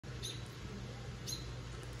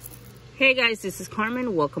Hey guys, this is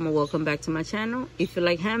Carmen. Welcome or welcome back to my channel. If you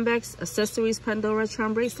like handbags, accessories, Pandora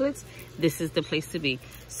charm bracelets, this is the place to be.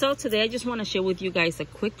 So today I just want to share with you guys a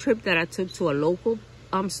quick trip that I took to a local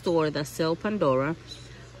store that sells Pandora.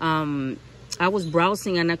 I was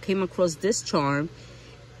browsing and I came across this charm.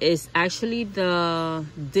 It's actually the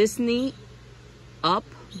Disney Up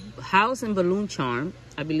House and Balloon Charm.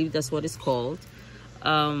 I believe that's what it's called.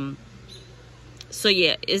 So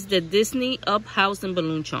yeah, it's the Disney Up House and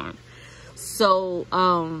Balloon Charm. So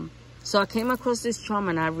I came across this charm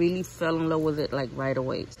and I really fell in love with it like right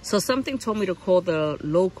away. So something told me to call the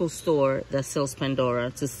local store that sells Pandora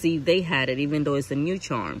to see if they had it, even though it's a new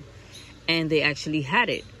charm. And they actually had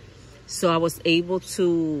it. So I was able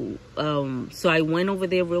to, so I went over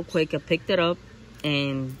there real quick. I picked it up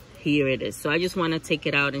and here it is. So I just want to take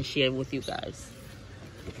it out and share it with you guys.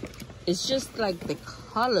 It's just like the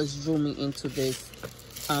colors drew me into this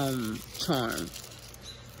charm.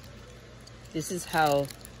 This is how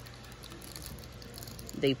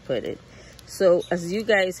they put it. So as you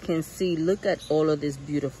guys can see, look at all of these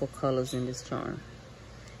beautiful colors in this charm.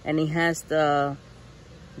 And it has the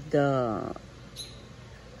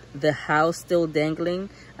house still dangling.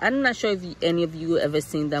 I'm not sure if any of you ever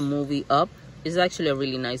seen that movie Up. It's actually a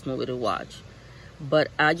really nice movie to watch. But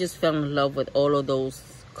I just fell in love with all of those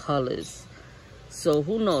colors. So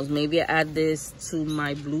who knows, maybe I add this to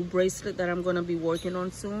my blue bracelet that I'm going to be working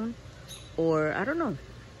on soon. Or I don't know,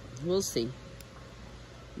 we'll see.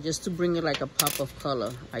 Just to bring it like a pop of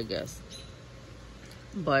color, I guess.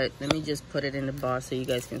 But let me just put it in the bar so you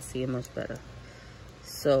guys can see it much better.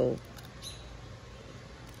 So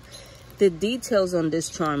the details on this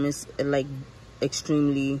charm is like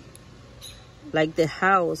extremely, like the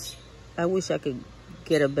house. I wish I could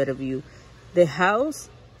get a better view. The house,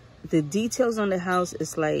 the details on the house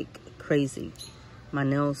is like crazy. My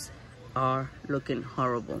nails are looking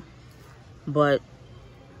horrible. But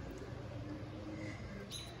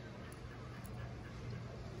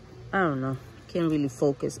I don't know, can't really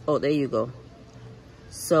focus. Oh, there you go.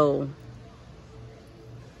 So,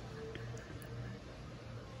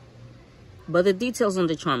 but the details on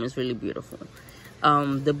the charm is really beautiful.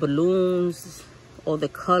 The balloons, all the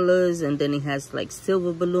colors, and then it has like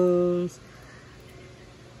silver balloons.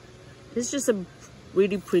 It's just a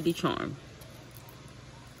really pretty charm.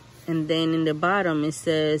 And then in the bottom, it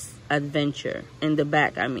says adventure. In the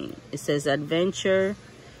back, I mean. It says adventure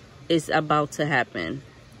is about to happen.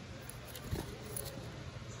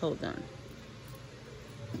 Hold on.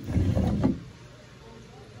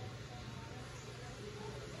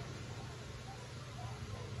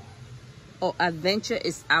 Oh, adventure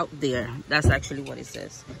is out there. That's actually what it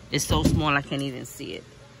says. It's so small I can't even see it.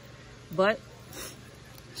 But,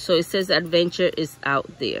 so it says adventure is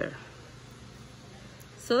out there.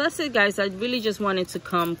 So that's it, guys. I really just wanted to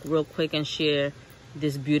come real quick and share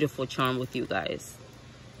this beautiful charm with you guys.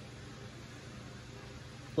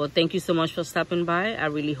 Well, thank you so much for stopping by. I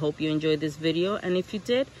really hope you enjoyed this video. And if you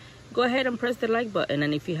did, go ahead and press the like button.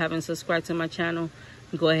 And if you haven't subscribed to my channel,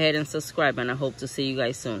 go ahead and subscribe. And I hope to see you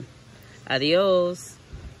guys soon. Adios.